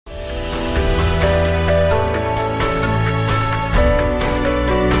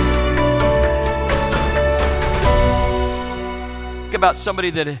about somebody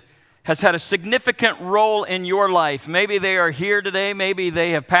that has had a significant role in your life. Maybe they are here today, maybe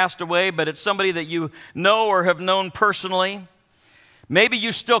they have passed away, but it's somebody that you know or have known personally. Maybe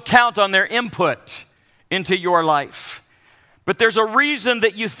you still count on their input into your life. But there's a reason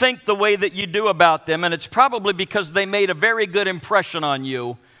that you think the way that you do about them, and it's probably because they made a very good impression on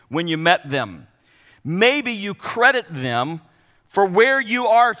you when you met them. Maybe you credit them for where you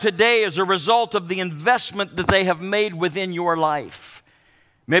are today as a result of the investment that they have made within your life.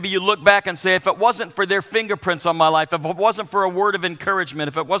 Maybe you look back and say, if it wasn't for their fingerprints on my life, if it wasn't for a word of encouragement,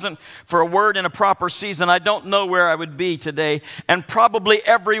 if it wasn't for a word in a proper season, I don't know where I would be today. And probably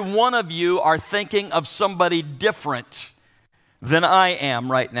every one of you are thinking of somebody different than I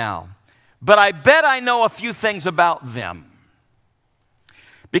am right now. But I bet I know a few things about them.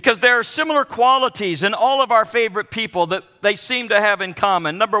 Because there are similar qualities in all of our favorite people that they seem to have in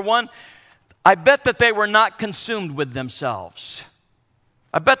common. Number one, I bet that they were not consumed with themselves.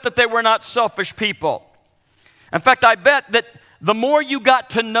 I bet that they were not selfish people. In fact, I bet that the more you got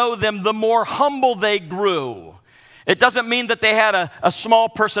to know them, the more humble they grew. It doesn't mean that they had a small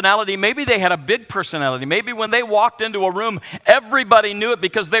personality. Maybe they had a big personality. Maybe when they walked into a room, everybody knew it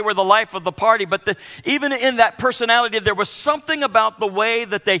because they were the life of the party. But even in that personality, there was something about the way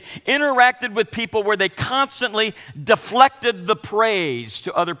that they interacted with people where they constantly deflected the praise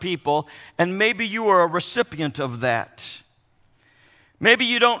to other people. And maybe you were a recipient of that. Maybe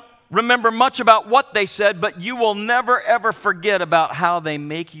you don't remember much about what they said, but you will never, ever forget about how they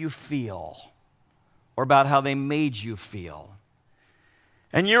make you feel. Or about how they made you feel.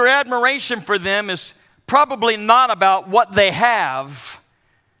 And your admiration for them is probably not about what they have.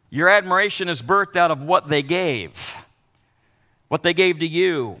 Your admiration is birthed out of what they gave. What they gave to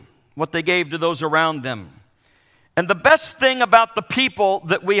you. What they gave to those around them. And the best thing about the people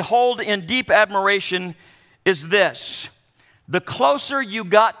that we hold in deep admiration is this. The closer you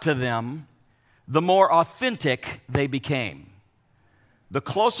got to them, the more authentic they became. The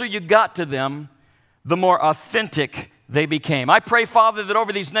closer you got to them, the more authentic they became. I pray, Father, that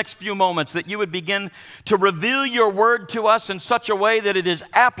over these next few moments that you would begin to reveal your word to us in such a way that it is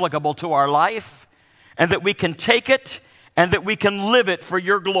applicable to our life and that we can take it and that we can live it for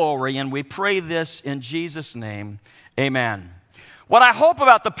your glory. And we pray this in Jesus' name. Amen. What I hope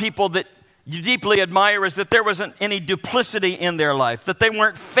about the people that you deeply admire is that there wasn't any duplicity in their life, that they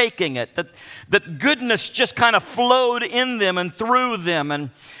weren't faking it, that goodness just kind of flowed in them and through them. And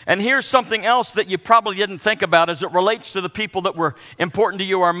here's something else that you probably didn't think about as it relates to the people that were important to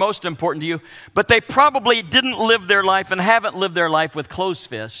you or most important to you, but they probably didn't live their life and haven't lived their life with closed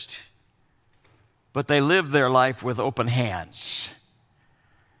fist, but they lived their life with open hands.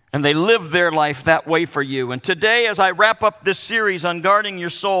 And they live their life that way for you. And today, as I wrap up this series on guarding your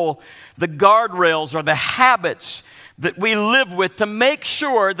soul, the guardrails are the habits that we live with to make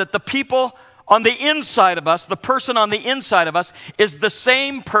sure that the people on the inside of us, the person on the inside of us, is the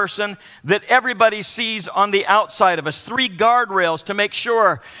same person that everybody sees on the outside of us. 3 guardrails to make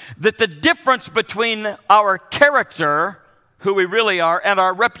sure that the difference between our character, who we really are, and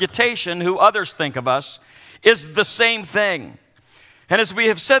our reputation, who others think of us, is the same thing. And as we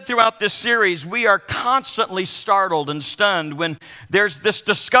have said throughout this series, we are constantly startled and stunned when there's this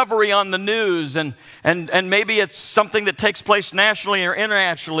discovery on the news, and maybe it's something that takes place nationally or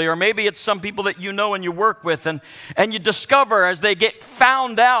internationally, or maybe it's some people that you know and you work with, and you discover as they get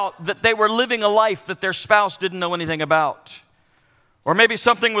found out that they were living a life that their spouse didn't know anything about. Or maybe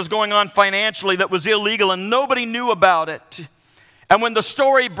something was going on financially that was illegal and nobody knew about it. And when the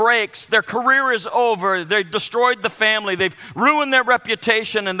story breaks, their career is over, they've destroyed the family, they've ruined their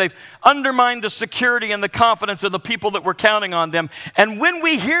reputation, and they've undermined the security and the confidence of the people that were counting on them. And when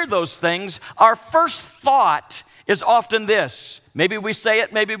we hear those things, our first thought is often this. Maybe we say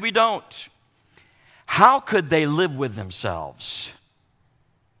it, maybe we don't. How could they live with themselves?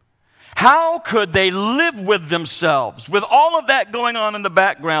 How could they live with themselves with all of that going on in the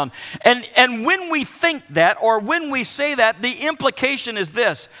background? And when we think that, or when we say that, the implication is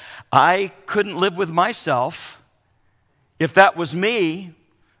this. I couldn't live with myself if that was me.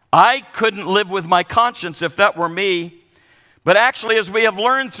 I couldn't live with my conscience if that were me. But actually, as we have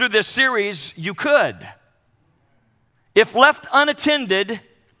learned through this series, you could. If left unattended,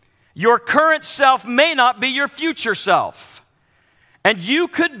 your current self may not be your future self. And you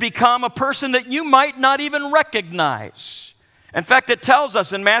could become a person that you might not even recognize. In fact, it tells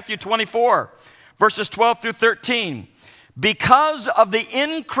us in Matthew 24, verses 12 through 13, because of the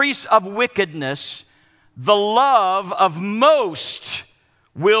increase of wickedness, the love of most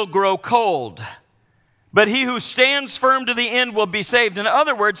will grow cold. but he who stands firm to the end will be saved. In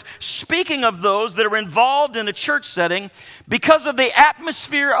other words, speaking of those that are involved in a church setting, because of the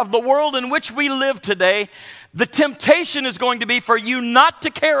atmosphere of the world in which we live today, the temptation is going to be for you not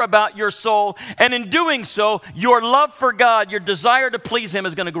to care about your soul, and in doing so, your love for God, your desire to please Him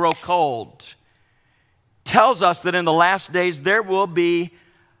is going to grow cold. Tells us that in the last days there will be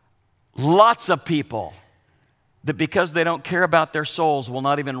lots of people that because they don't care about their souls will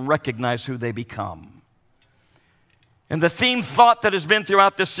not even recognize who they become. And the theme thought that has been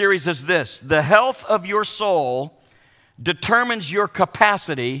throughout this series is this: the health of your soul determines your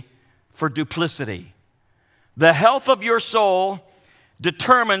capacity for duplicity. The health of your soul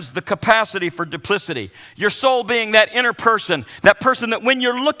determines the capacity for duplicity. Your soul being that inner person, that person that when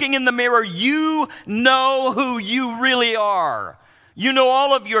you're looking in the mirror, you know who you really are. You know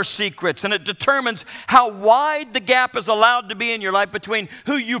all of your secrets, and it determines how wide the gap is allowed to be in your life between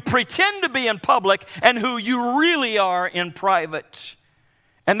who you pretend to be in public and who you really are in private.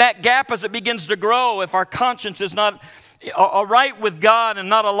 And that gap, as it begins to grow, if our conscience is not right with God and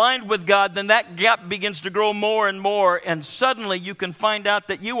not aligned with God, then that gap begins to grow more and more, and suddenly you can find out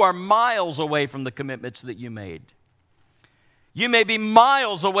that you are miles away from the commitments that you made. You may be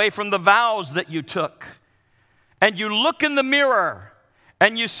miles away from the vows that you took. And you look in the mirror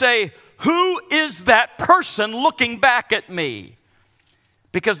and you say, who is that person looking back at me?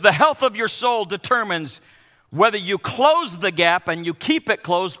 Because the health of your soul determines whether you close the gap and you keep it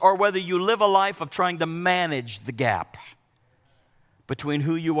closed, or whether you live a life of trying to manage the gap between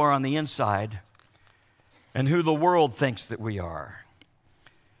who you are on the inside and who the world thinks that we are.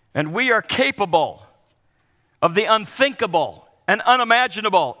 And we are capable of the unthinkable and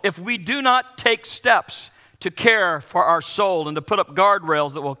unimaginable if we do not take steps to care for our soul and to put up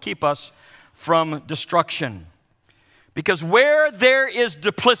guardrails that will keep us from destruction. Because where there is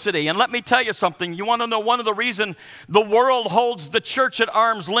duplicity, and let me tell you something, you want to know one of the reasons the world holds the church at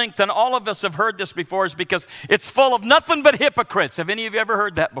arm's length, and all of us have heard this before, is because it's full of nothing but hypocrites. Have any of you ever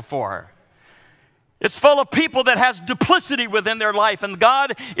heard that before? It's full of people that has duplicity within their life, and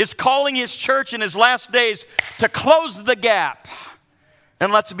God is calling His church in His last days to close the gap,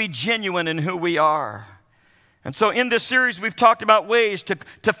 and let's be genuine in who we are. And so in this series, we've talked about ways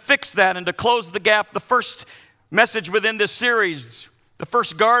to fix that and to close the gap. The first message within this series, the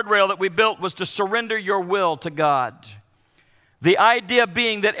first guardrail that we built, was to surrender your will to God. The idea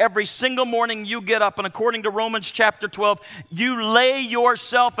being that every single morning you get up, and according to Romans chapter 12, you lay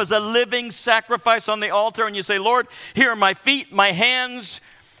yourself as a living sacrifice on the altar, and you say, Lord, here are my feet, my hands,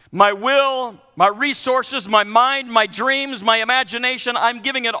 my will, my resources, my mind, my dreams, my imagination. I'm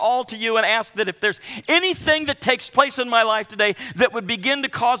giving it all to you, and ask that if there's anything that takes place in my life today that would begin to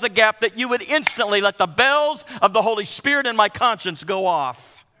cause a gap, that you would instantly let the bells of the Holy Spirit in my conscience go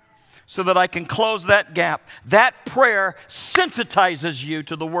off so that I can close that gap. That prayer sensitizes you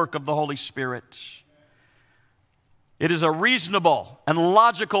to the work of the Holy Spirit. It is a reasonable and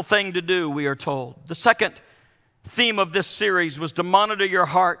logical thing to do, we are told. The second theme of this series was to monitor your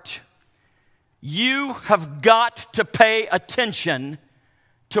heart. You have got to pay attention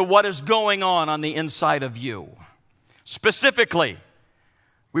to what is going on the inside of you. Specifically,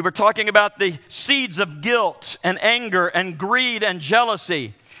 we were talking about the seeds of guilt and anger and greed and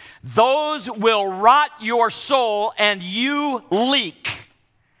jealousy. Those will rot your soul and you leak.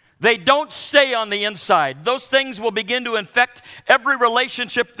 They don't stay on the inside. Those things will begin to infect every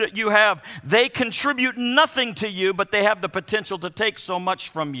relationship that you have. They contribute nothing to you, but they have the potential to take so much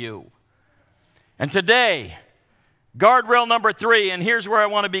from you. And today, guardrail number 3, and here's where I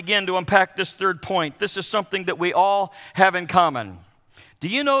want to begin to unpack this third point. This is something that we all have in common. Do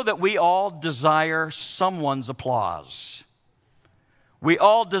you know that we all desire someone's applause? We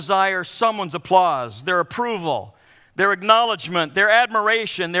all desire someone's applause, their approval, their acknowledgement, their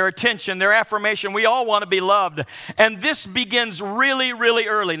admiration, their attention, their affirmation. We all want to be loved. And this begins really, really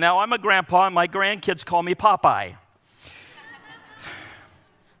early. Now, I'm a grandpa, and my grandkids call me Popeye.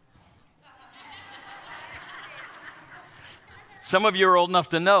 Some of you are old enough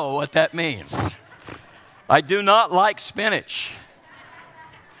to know what that means. I do not like spinach.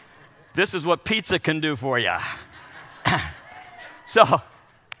 This is what pizza can do for you. So,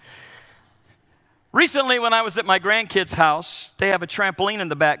 recently, when I was at my grandkids' house, they have a trampoline in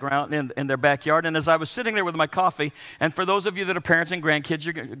the background, in their backyard, and as I was sitting there with my coffee, and for those of you that are parents and grandparents,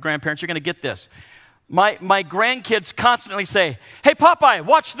 you're going to get this. My grandkids constantly say, hey, Popeye,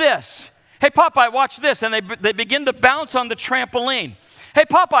 watch this. Hey, Popeye, watch this. And they begin to bounce on the trampoline. Hey,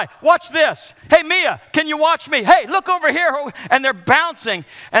 Popeye, watch this. Hey, Mia, can you watch me? Hey, look over here. And they're bouncing.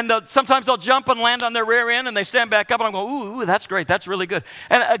 And sometimes they'll jump and land on their rear end, and they stand back up, and I'm going, ooh, that's great. That's really good.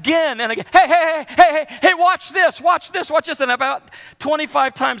 And again, hey, watch this, watch this, watch this. And about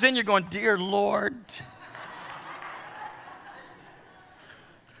 25 times in, you're going, dear Lord.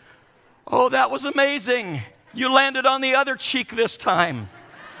 Oh, that was amazing. You landed on the other cheek this time.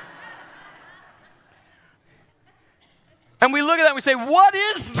 And we look at that and we say, what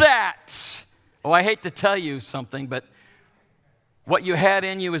is that? Oh, I hate to tell you something, but what you had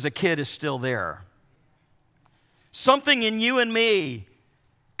in you as a kid is still there. Something in you and me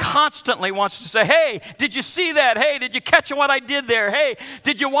constantly wants to say, hey, did you see that? Hey, did you catch what I did there? Hey,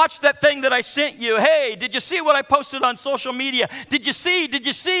 did you watch that thing that I sent you? Hey, did you see what I posted on social media? Did you see?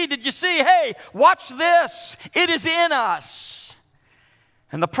 Hey, watch this. It is in us.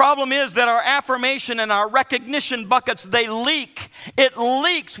 And the problem is that our affirmation and our recognition buckets, they leak. It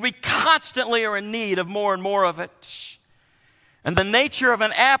leaks. We constantly are in need of more and more of it. And the nature of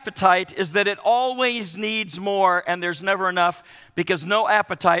an appetite is that it always needs more, and there's never enough, because no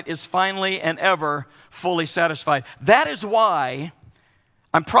appetite is finally and ever fully satisfied. That is why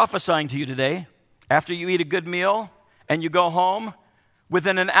I'm prophesying to you today. After you eat a good meal and you go home,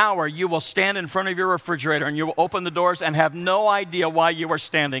 within an hour, you will stand in front of your refrigerator and you will open the doors and have no idea why you were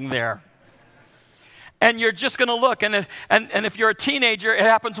standing there. And you're just going to look. And if you're a teenager, it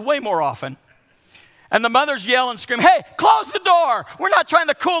happens way more often. And the mothers yell and scream, hey, close the door. We're not trying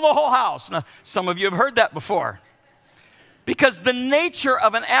to cool the whole house. Now, some of you have heard that before. Because the nature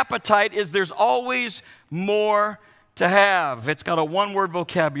of an appetite is there's always more to have. It's got a one-word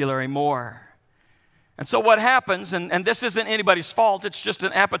vocabulary, more. And so what happens, and this isn't anybody's fault, it's just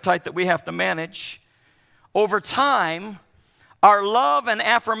an appetite that we have to manage. Over time, our love and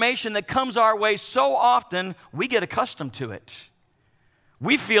affirmation that comes our way so often, we get accustomed to it.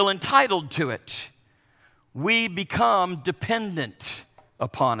 We feel entitled to it. We become dependent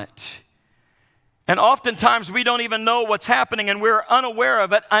upon it. And oftentimes we don't even know what's happening, and we're unaware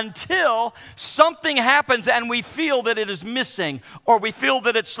of it until something happens and we feel that it is missing, or we feel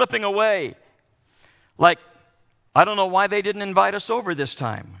that it's slipping away. Like, I don't know why they didn't invite us over this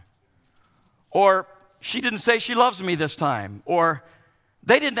time. Or she didn't say she loves me this time. Or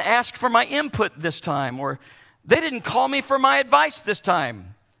they didn't ask for my input this time. Or they didn't call me for my advice this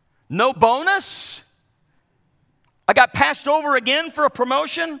time. No bonus? I got passed over again for a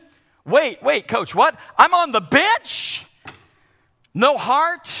promotion? Wait, coach, what? I'm on the bench? No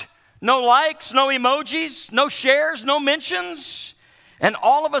heart, no likes, no emojis, no shares, no mentions? And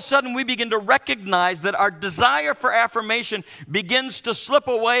all of a sudden, we begin to recognize that our desire for affirmation begins to slip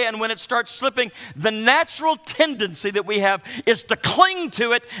away. And when it starts slipping, the natural tendency that we have is to cling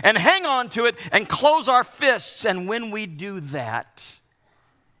to it and hang on to it and close our fists. And when we do that,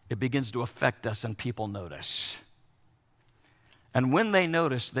 it begins to affect us and people notice. And when they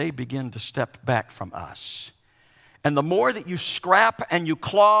notice, they begin to step back from us. And the more that you scrap and you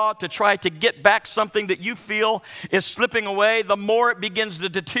claw to try to get back something that you feel is slipping away, the more it begins to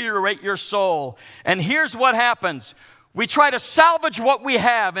deteriorate your soul. And here's what happens. We try to salvage what we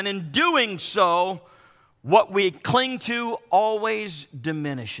have, and in doing so, what we cling to always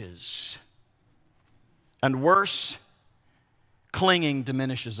diminishes. And worse, clinging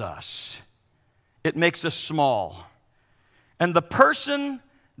diminishes us. It makes us small. And the person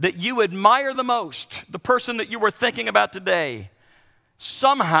that you admire the most, the person that you were thinking about today,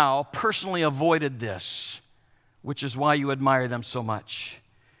 somehow personally avoided this, which is why you admire them so much.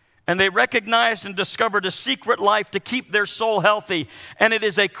 And they recognized and discovered a secret life to keep their soul healthy. And it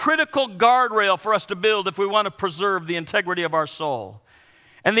is a critical guardrail for us to build if we want to preserve the integrity of our soul.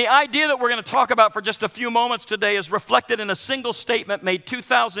 And the idea that we're going to talk about for just a few moments today is reflected in a single statement made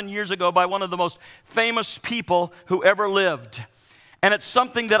 2,000 years ago by one of the most famous people who ever lived. And it's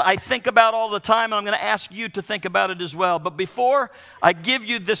something that I think about all the time, and I'm going to ask you to think about it as well. But before I give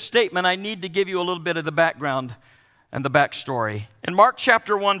you this statement, I need to give you a little bit of the background and the backstory. In Mark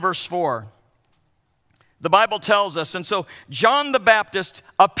chapter 1, verse 4, the Bible tells us, and so John the Baptist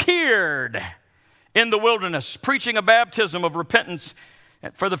appeared in the wilderness, preaching a baptism of repentance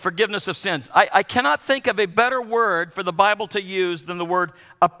for the forgiveness of sins. I cannot think of a better word for the Bible to use than the word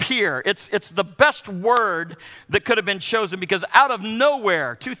appear. It's the best word that could have been chosen, because out of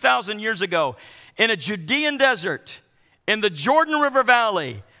nowhere, 2,000 years ago, in a Judean desert, in the Jordan River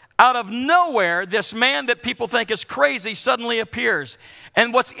Valley, out of nowhere, this man that people think is crazy suddenly appears.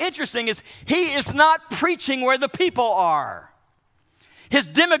 And what's interesting is he is not preaching where the people are. His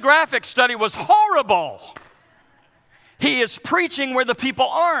demographic study was horrible. He is preaching where the people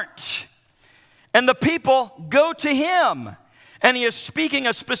aren't. And the people go to him. And he is speaking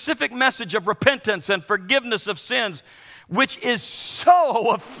a specific message of repentance and forgiveness of sins, which is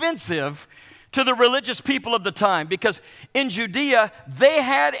so offensive to the religious people of the time, because in Judea, they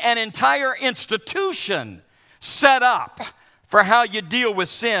had an entire institution set up for how you deal with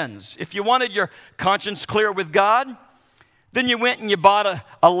sins. If you wanted your conscience clear with God, then you went and you bought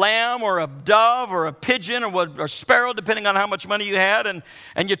a lamb or a dove or a pigeon or sparrow, depending on how much money you had, and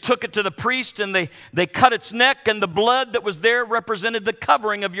you took it to the priest, and they cut its neck, and the blood that was there represented the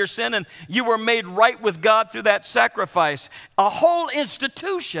covering of your sin, and you were made right with God through that sacrifice. A whole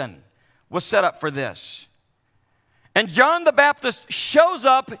institution was set up for this. And John the Baptist shows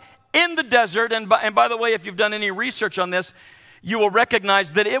up in the desert, and by the way, if you've done any research on this, you will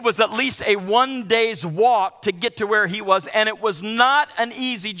recognize that it was at least a 1 day's walk to get to where he was, and it was not an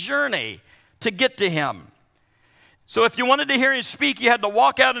easy journey to get to him. So if you wanted to hear him speak, you had to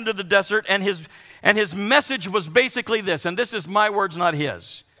walk out into the desert, and his message was basically this, and this is my words, not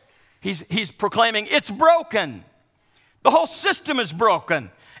his. He's proclaiming, it's broken. The whole system is broken.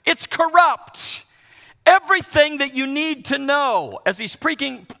 It's corrupt. Everything that you need to know as he's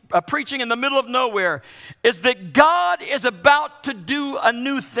preaching in the middle of nowhere is that God is about to do a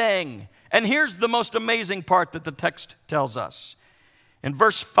new thing. And here's the most amazing part that the text tells us. In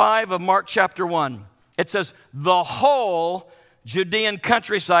verse 5 of Mark chapter 1, it says, the whole Judean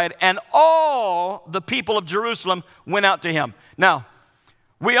countryside and all the people of Jerusalem went out to him. Now,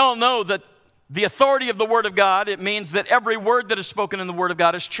 we all know that the authority of the Word of God, it means that every word that is spoken in the Word of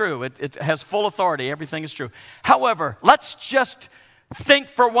God is true. It has full authority. Everything is true. However, let's just think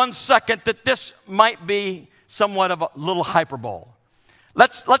for 1 second that this might be somewhat of a little hyperbole.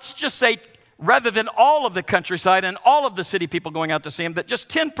 Let's just say, rather than all of the countryside and all of the city people going out to see him, that just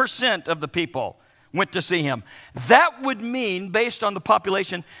 10% of the people went to see him. That would mean, based on the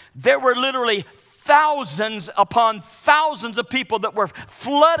population, there were literally thousands upon thousands of people that were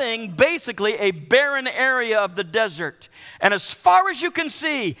flooding basically a barren area of the desert. And as far as you can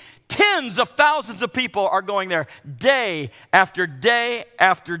see, tens of thousands of people are going there day after day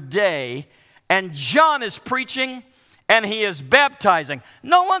after day. And John is preaching and he is baptizing.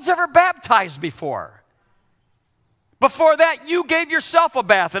 No one's ever baptized before. Before that, you gave yourself a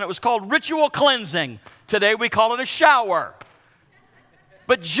bath, and it was called ritual cleansing. Today, we call it a shower.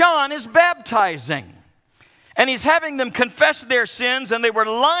 But John is baptizing, and he's having them confess their sins, and they were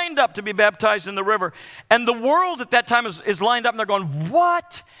lined up to be baptized in the river. And the world at that time is lined up, and they're going,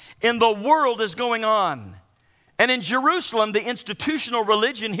 what in the world is going on? And in Jerusalem, the institutional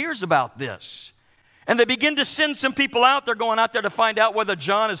religion hears about this. And they begin to send some people out. They're going out there to find out whether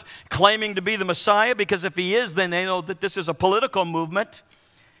John is claiming to be the Messiah, because if he is, then they know that this is a political movement.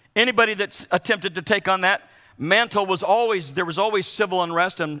 Anybody that's attempted to take on that mantle there was always civil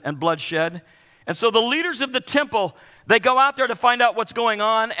unrest and bloodshed. And so the leaders of the temple, they go out there to find out what's going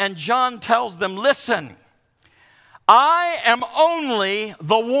on, and John tells them, listen, I am only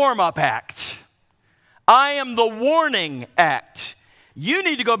the warm-up act. I am the warning act. You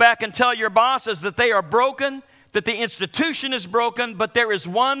need to go back and tell your bosses that they are broken, that the institution is broken, but there is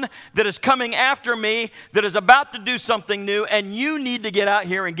one that is coming after me that is about to do something new, and you need to get out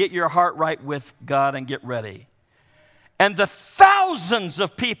here and get your heart right with God and get ready. And the thousands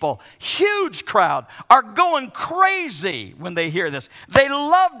of people, huge crowd, are going crazy when they hear this. They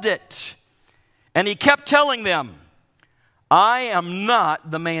loved it. And he kept telling them, I am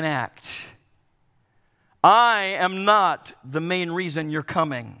not the main act. I am not the main reason you're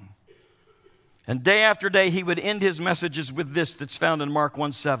coming. And day after day, he would end his messages with this that's found in Mark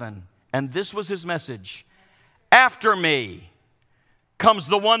 1:7. And this was his message. After me comes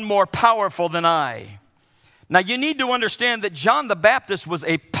the one more powerful than I. Now, you need to understand that John the Baptist was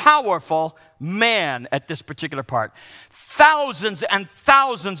a powerful man at this particular part. Thousands and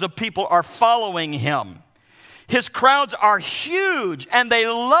thousands of people are following him. His crowds are huge, and they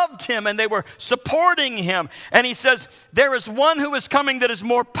loved him, and they were supporting him. And he says, there is one who is coming that is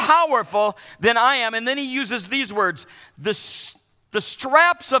more powerful than I am. And then he uses these words, the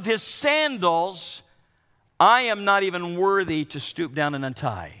straps of his sandals, I am not even worthy to stoop down and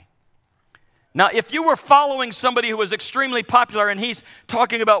untie. Now, if you were following somebody who was extremely popular, and he's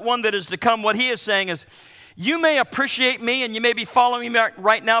talking about one that is to come, what he is saying is, you may appreciate me and you may be following me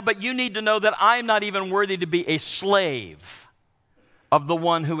right now, but you need to know that I'm not even worthy to be a slave of the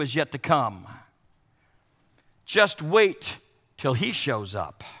one who is yet to come. Just wait till he shows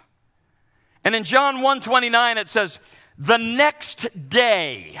up. And in John 1:29 it says, the next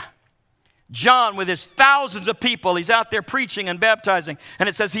day, John with his thousands of people, he's out there preaching and baptizing, and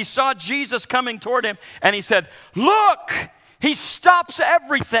it says he saw Jesus coming toward him, and he said, look, he stops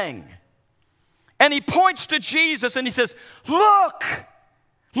everything. And he points to Jesus and he says, look,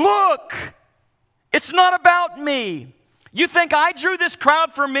 look, it's not about me. You think I drew this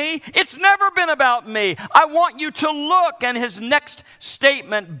crowd for me? It's never been about me. I want you to look. And his next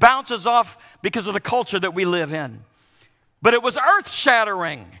statement bounces off because of the culture that we live in. But it was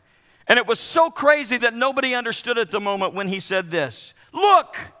earth-shattering. And it was so crazy that nobody understood at the moment when he said this.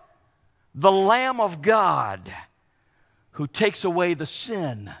 Look, the Lamb of God who takes away the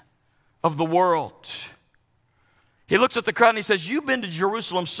sin of the world. He looks at the crowd and he says, you've been to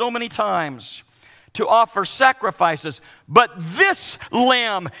Jerusalem so many times to offer sacrifices, but this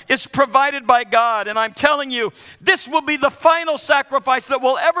lamb is provided by God, and I'm telling you, this will be the final sacrifice that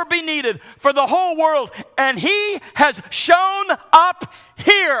will ever be needed for the whole world, and he has shown up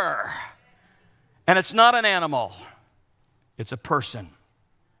here. And it's not an animal, it's a person.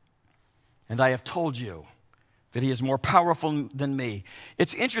 And I have told you that he is more powerful than me.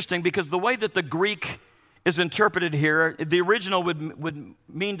 It's interesting because the way that the Greek is interpreted here, the original would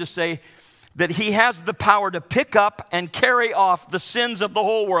mean to say that he has the power to pick up and carry off the sins of the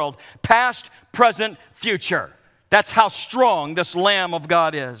whole world, past, present, future. That's how strong this Lamb of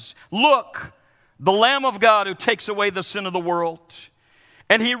God is. Look, the Lamb of God who takes away the sin of the world.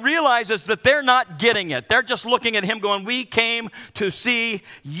 And he realizes that they're not getting it. They're just looking at him going, we came to see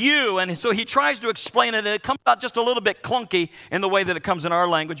you. And so he tries to explain it, and it comes out just a little bit clunky in the way that it comes in our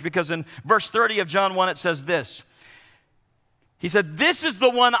language, because in verse 30 of John 1, it says this. He said, this is the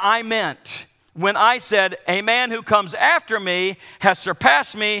one I meant when I said, a man who comes after me has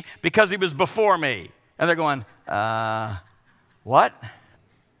surpassed me because he was before me. And they're going, what?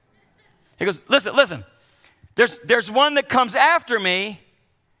 He goes, listen. There's one that comes after me.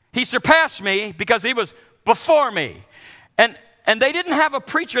 He surpassed me because he was before me. And they didn't have a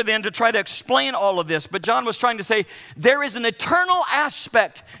preacher then to try to explain all of this, but John was trying to say, there is an eternal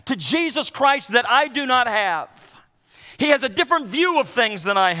aspect to Jesus Christ that I do not have. He has a different view of things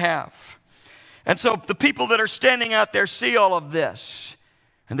than I have. And so the people that are standing out there see all of this,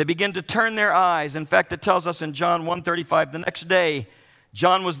 and they begin to turn their eyes. In fact, it tells us in John 1:35, the next day,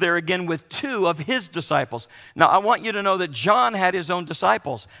 John was there again with two of his disciples. Now, I want you to know that John had his own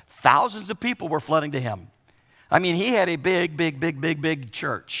disciples. Thousands of people were flooding to him. I mean, he had a big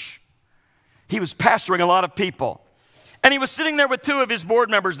church. He was pastoring a lot of people. And he was sitting there with two of his board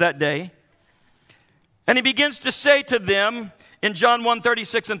members that day. And he begins to say to them in John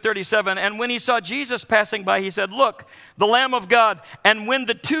 1:36 and 37, and when he saw Jesus passing by, he said, look, the Lamb of God. And when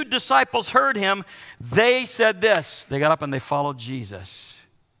the two disciples heard him, they said this. They got up and they followed Jesus.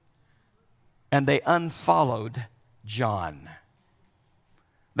 And they unfollowed John.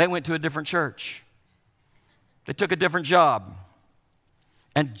 They went to a different church. They took a different job.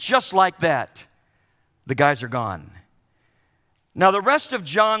 And just like that, the guys are gone. Now, the rest of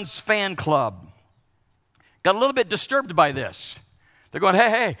John's fan club got a little bit disturbed by this. They're going,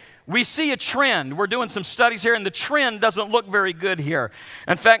 hey, we see a trend. We're doing some studies here, and the trend doesn't look very good here.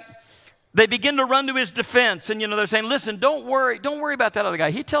 In fact, they begin to run to his defense, and they're saying, listen, don't worry about that other guy.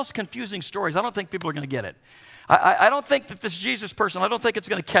 He tells confusing stories. I don't think people are going to get it. I don't think that this Jesus person, I don't think it's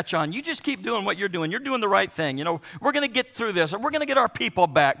going to catch on. You just keep doing what you're doing. You're doing the right thing. We're going to get through this, or we're going to get our people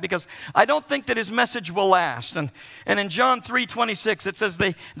back, because I don't think that his message will last. And in John 3:26, it says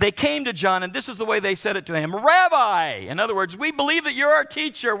they came to John, and this is the way they said it to him. Rabbi, in other words, we believe that you're our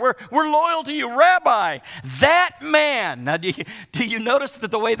teacher. We're loyal to you. Rabbi, that man. Now, do you notice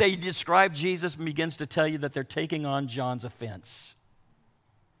that the way they describe Jesus begins to tell you that they're taking on John's offense?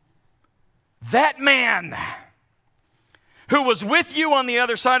 That man who was with you on the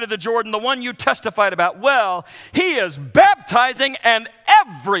other side of the Jordan, the one you testified about, well, he is baptizing and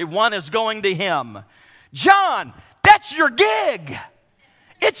everyone is going to him. John, that's your gig.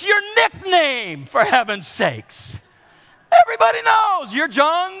 It's your nickname, for heaven's sakes. Everybody knows you're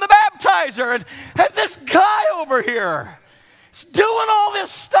John the Baptizer, and this guy over here is doing all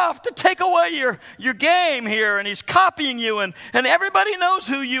this stuff to take away your game here, and he's copying you, and everybody knows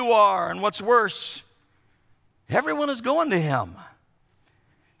who you are. And what's worse, everyone is going to him.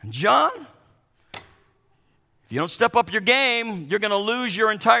 And John, if you don't step up your game, you're going to lose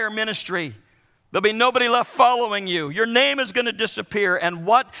your entire ministry. There'll be nobody left following you. Your name is going to disappear. And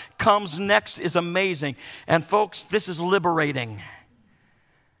what comes next is amazing. And folks, this is liberating,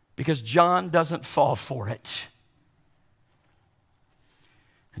 because John doesn't fall for it.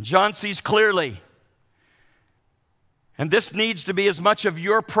 And John sees clearly. And this needs to be as much of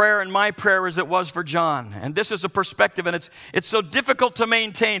your prayer and my prayer as it was for John. And this is a perspective, and it's so difficult to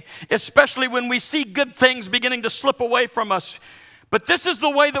maintain, especially when we see good things beginning to slip away from us. But this is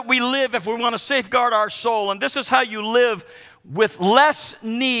the way that we live if we want to safeguard our soul. And this is how you live with less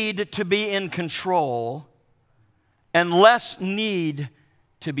need to be in control and less need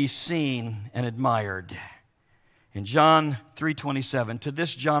to be seen and admired. In John 3:27, to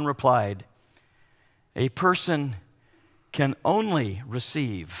this John replied, a person can only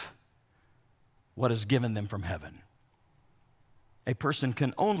receive what is given them from heaven. A person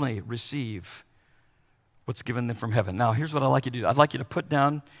can only receive what's given them from heaven. Now, here's what I'd like you to do. I'd like you to put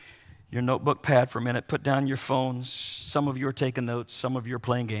down your notebook pad for a minute. Put down your phones. Some of you are taking notes. Some of you are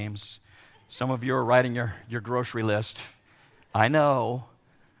playing games. Some of you are writing your grocery list. I know.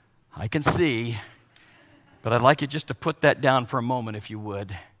 I can see. But I'd like you just to put that down for a moment, if you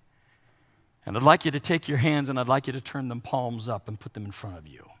would. And I'd like you to take your hands and I'd like you to turn them palms up and put them in front of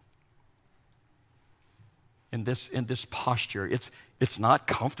you. In this posture. It's not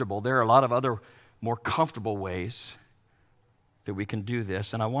comfortable. There are a lot of other more comfortable ways that we can do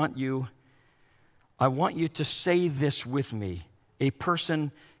this. And I want you to say this with me. A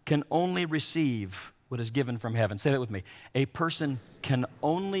person can only receive what is given from heaven. Say that with me. A person can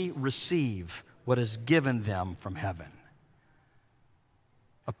only receive what is given them from heaven.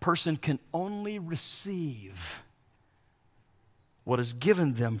 A person can only receive what is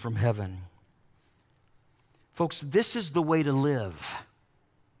given them from heaven. Folks, this is the way to live.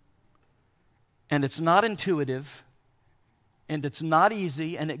 And it's not intuitive, and it's not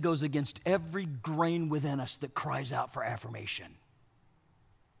easy, and it goes against every grain within us that cries out for affirmation.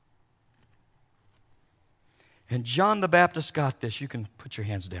 And John the Baptist got this. You can put your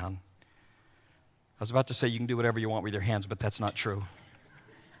hands down. I was about to say you can do whatever you want with your hands, but that's not true.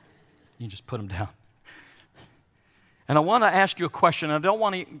 You can just put them down. And I want to ask you a question. I don't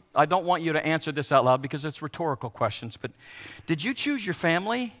want you to answer this out loud because it's rhetorical questions, but did you choose your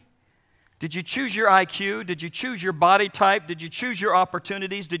family? Did you choose your IQ? Did you choose your body type? Did you choose your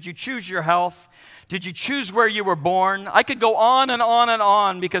opportunities? Did you choose your health? Did you choose where you were born? I could go on and on and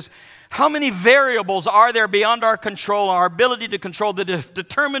on because how many variables are there beyond our control, our ability to control that have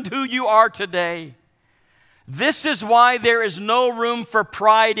determined who you are today? This is why there is no room for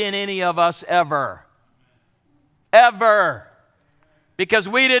pride in any of us ever. Ever. Because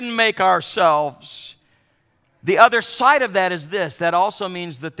we didn't make ourselves. The other side of that is this. That also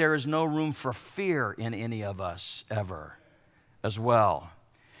means that there is no room for fear in any of us ever as well.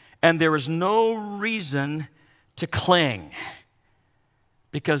 And there is no reason to cling.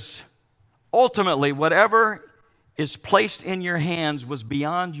 Because ultimately, whatever is placed in your hands was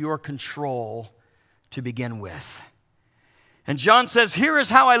beyond your control to begin with. And John says, here is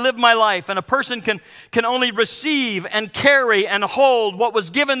how I live my life. And a person can only receive and carry and hold what was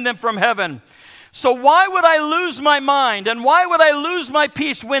given them from heaven. So why would I lose my mind and why would I lose my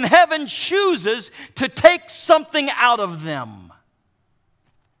peace when heaven chooses to take something out of them?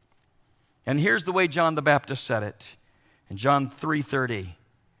 And here's the way John the Baptist said it. In John 3:30,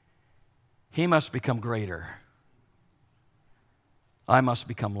 he must become greater. I must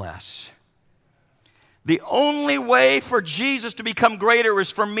become less. The only way for Jesus to become greater is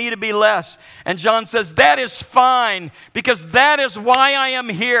for me to be less. And John says, that is fine, because that is why I am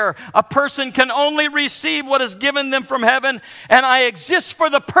here. A person can only receive what is given them from heaven, and I exist for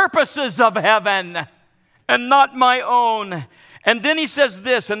the purposes of heaven and not my own. And then he says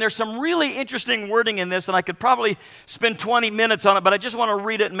this, and there's some really interesting wording in this, and I could probably spend 20 minutes on it, but I just want to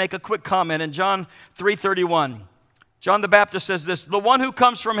read it and make a quick comment. In John 3:31, John the Baptist says this, the one who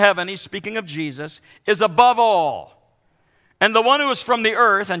comes from heaven, he's speaking of Jesus, is above all. And the one who is from the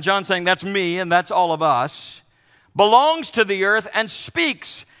earth, and John's saying that's me and that's all of us, belongs to the earth and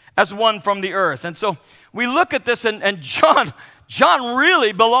speaks as one from the earth. And so we look at this and John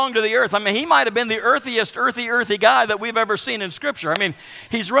really belonged to the earth. I mean, he might have been the earthiest, earthy guy that we've ever seen in Scripture. I mean,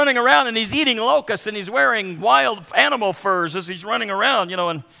 he's running around and he's eating locusts and he's wearing wild animal furs as he's running around, you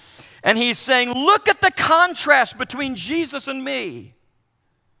know, and he's saying, look at the contrast between Jesus and me.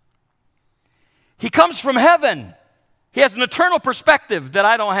 He comes from heaven. He has an eternal perspective that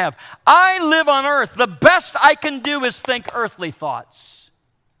I don't have. I live on earth. The best I can do is think earthly thoughts.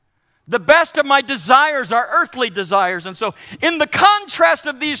 The best of my desires are earthly desires. And so in the contrast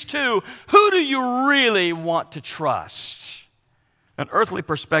of these two, who do you really want to trust? An earthly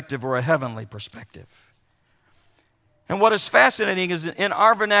perspective or a heavenly perspective? And what is fascinating is in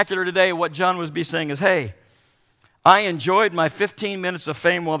our vernacular today, what John would be saying is, hey, I enjoyed my 15 minutes of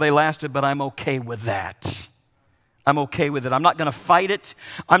fame while they lasted, but I'm okay with that. I'm okay with it. I'm not going to fight it.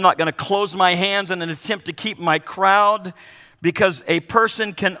 I'm not going to close my hands in an attempt to keep my crowd, because a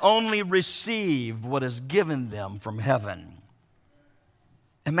person can only receive what is given them from heaven.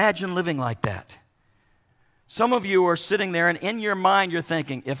 Imagine living like that. Some of you are sitting there, and in your mind you're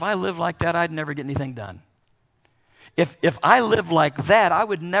thinking, if I live like that, I'd never get anything done. If I live like that, I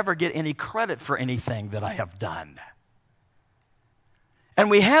would never get any credit for anything that I have done. And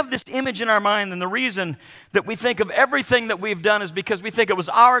we have this image in our mind, and the reason that we think of everything that we've done is because we think it was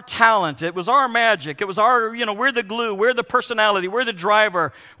our talent, it was our magic, it was our, we're the glue, we're the personality, we're the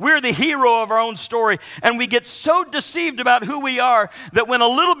driver, we're the hero of our own story. And we get so deceived about who we are that when a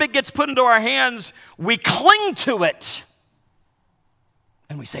little bit gets put into our hands, we cling to it.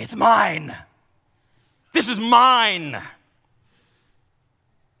 And we say, it's mine. This is mine.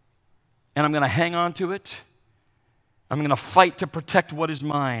 And I'm going to hang on to it. I'm going to fight to protect what is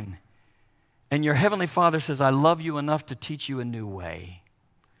mine. And your Heavenly Father says, I love you enough to teach you a new way.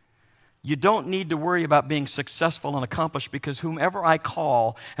 You don't need to worry about being successful and accomplished, because whomever I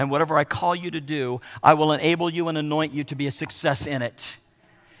call and whatever I call you to do, I will enable you and anoint you to be a success in it.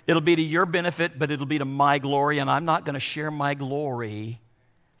 It'll be to your benefit, but it'll be to my glory, and I'm not going to share my glory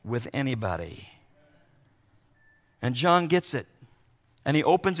with anybody. And John gets it, and he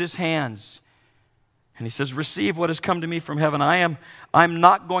opens his hands. And he says, receive what has come to me from heaven. I'm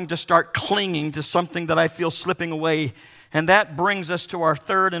not going to start clinging to something that I feel slipping away. And that brings us to our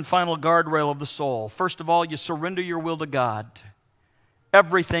third and final guardrail of the soul. First of all, you surrender your will to God.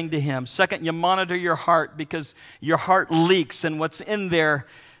 Everything to Him. Second, you monitor your heart, because your heart leaks and what's in there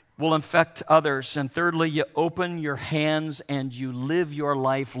will infect others. And thirdly, you open your hands and you live your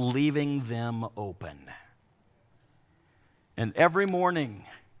life leaving them open. And every morning,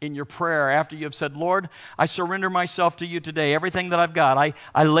 in your prayer, after you have said, Lord, I surrender myself to you today. Everything that I've got,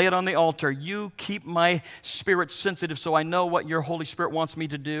 I lay it on the altar. You keep my spirit sensitive so I know what your Holy Spirit wants me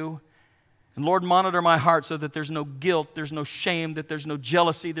to do. And Lord, monitor my heart so that there's no guilt, there's no shame, that there's no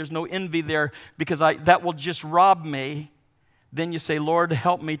jealousy, there's no envy there, because that will just rob me. Then you say, Lord,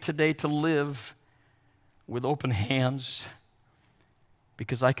 help me today to live with open hands,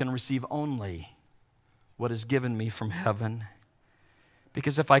 because I can receive only what is given me from heaven.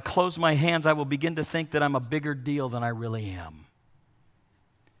 Because if I close my hands, I will begin to think that I'm a bigger deal than I really am.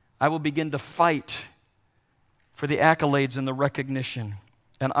 I will begin to fight for the accolades and the recognition.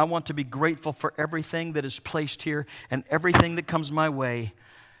 And I want to be grateful for everything that is placed here and everything that comes my way.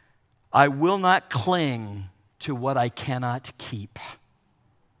 I will not cling to what I cannot keep.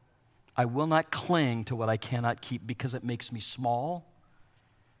 I will not cling to what I cannot keep, because it makes me small,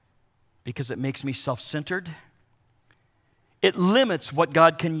 because it makes me self-centered. It limits what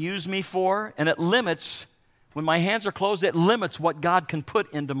God can use me for, and it limits, when my hands are closed, it limits what God can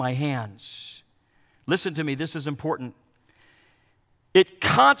put into my hands. Listen to me, this is important. It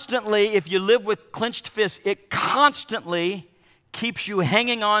constantly, if you live with clenched fists, it constantly keeps you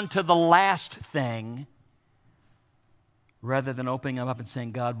hanging on to the last thing rather than opening them up and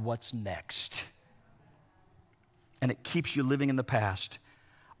saying, God, what's next? And it keeps you living in the past.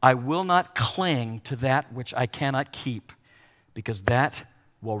 I will not cling to that which I cannot keep, because that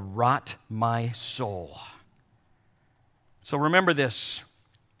will rot my soul. So remember this,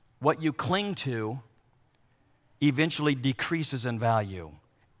 what you cling to eventually decreases in value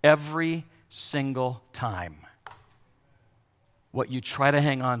every single time. What you try to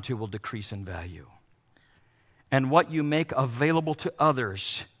hang on to will decrease in value. And what you make available to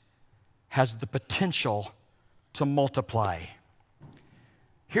others has the potential to multiply.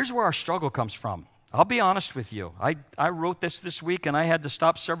 Here's where our struggle comes from. I'll be honest with you. I wrote this week, and I had to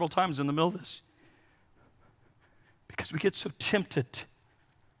stop several times in the middle of this, because we get so tempted to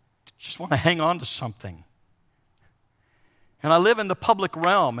just want to hang on to something. And I live in the public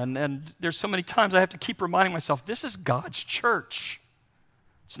realm, and there's so many times I have to keep reminding myself, this is God's church.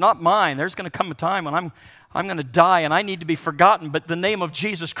 It's not mine. There's going to come a time when I'm going to die, and I need to be forgotten, but the name of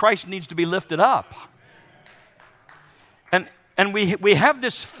Jesus Christ needs to be lifted up. And we have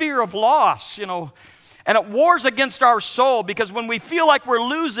this fear of loss, and it wars against our soul, because when we feel like we're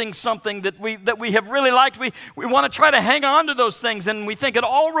losing something that we have really liked, we want to try to hang on to those things, and we think it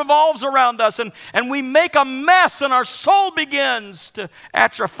all revolves around us, and we make a mess, and our soul begins to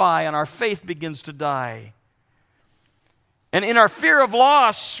atrophy, and our faith begins to die. And in our fear of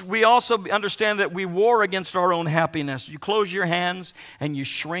loss, we also understand that we war against our own happiness. You close your hands, and you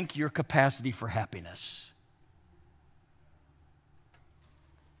shrink your capacity for happiness.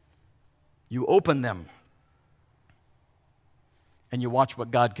 You open them, and you watch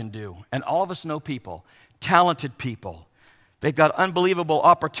what God can do. And all of us know people, talented people. They've got unbelievable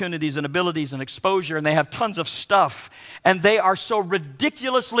opportunities and abilities and exposure, and they have tons of stuff. And they are so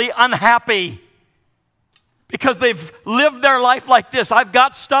ridiculously unhappy because they've lived their life like this. I've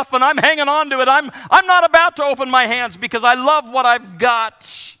got stuff, and I'm hanging on to it. I'm not about to open my hands because I love what I've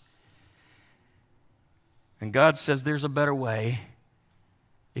got. And God says there's a better way.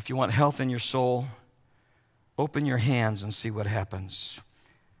 If you want health in your soul, Open your hands and see what happens.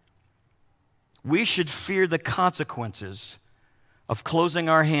 We should fear the consequences of closing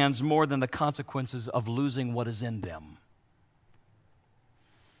our hands more than the consequences of losing what is in them.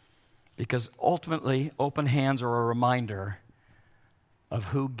 Because ultimately, open hands are a reminder of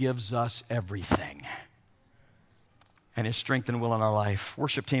who gives us everything and His strength and will in our life.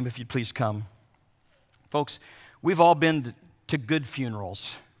 Worship team, if you'd please come. Folks, we've all been to good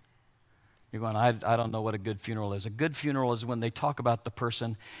funerals. You're going, I don't know what a good funeral is. A good funeral is when they talk about the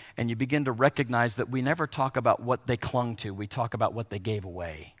person and you begin to recognize that we never talk about what they clung to. We talk about what they gave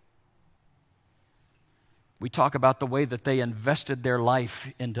away. We talk about the way that they invested their life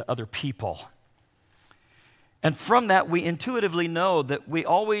into other people. And from that, we intuitively know that we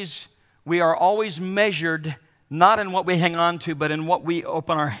are always measured not in what we hang on to, but in what we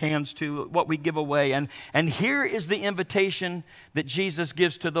open our hands to, what we give away. And here is the invitation that Jesus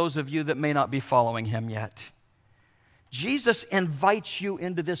gives to those of you that may not be following Him yet. Jesus invites you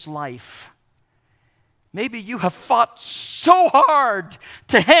into this life. Maybe you have fought so hard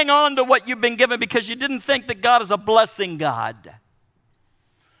to hang on to what you've been given because you didn't think that God is a blessing God.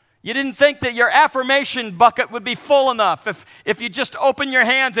 You didn't think that your affirmation bucket would be full enough if you just open your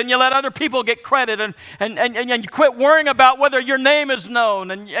hands and you let other people get credit and you quit worrying about whether your name is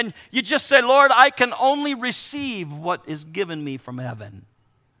known and you just say, Lord, I can only receive what is given me from heaven.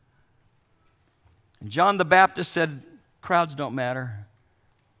 And John the Baptist said, crowds don't matter.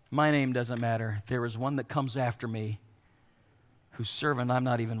 My name doesn't matter. There is one that comes after me whose servant I'm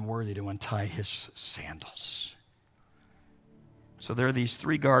not even worthy to untie his sandals. So there are these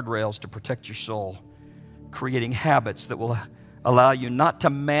 3 guardrails to protect your soul, creating habits that will allow you not to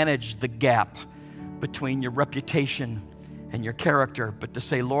manage the gap between your reputation and your character, but to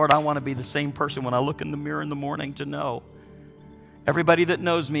say, Lord, I want to be the same person when I look in the mirror in the morning to know. Everybody that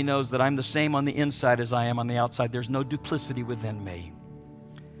knows me knows that I'm the same on the inside as I am on the outside. There's no duplicity within me.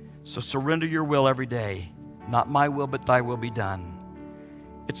 So surrender your will every day. Not my will, but thy will be done.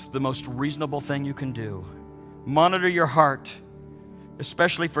 It's the most reasonable thing you can do. Monitor your heart,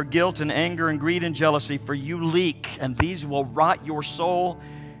 especially for guilt and anger and greed and jealousy, for you leak, and these will rot your soul.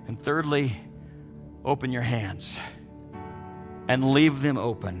 And thirdly, open your hands and leave them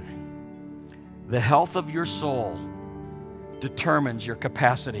open. The health of your soul determines your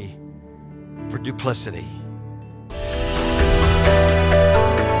capacity for duplicity.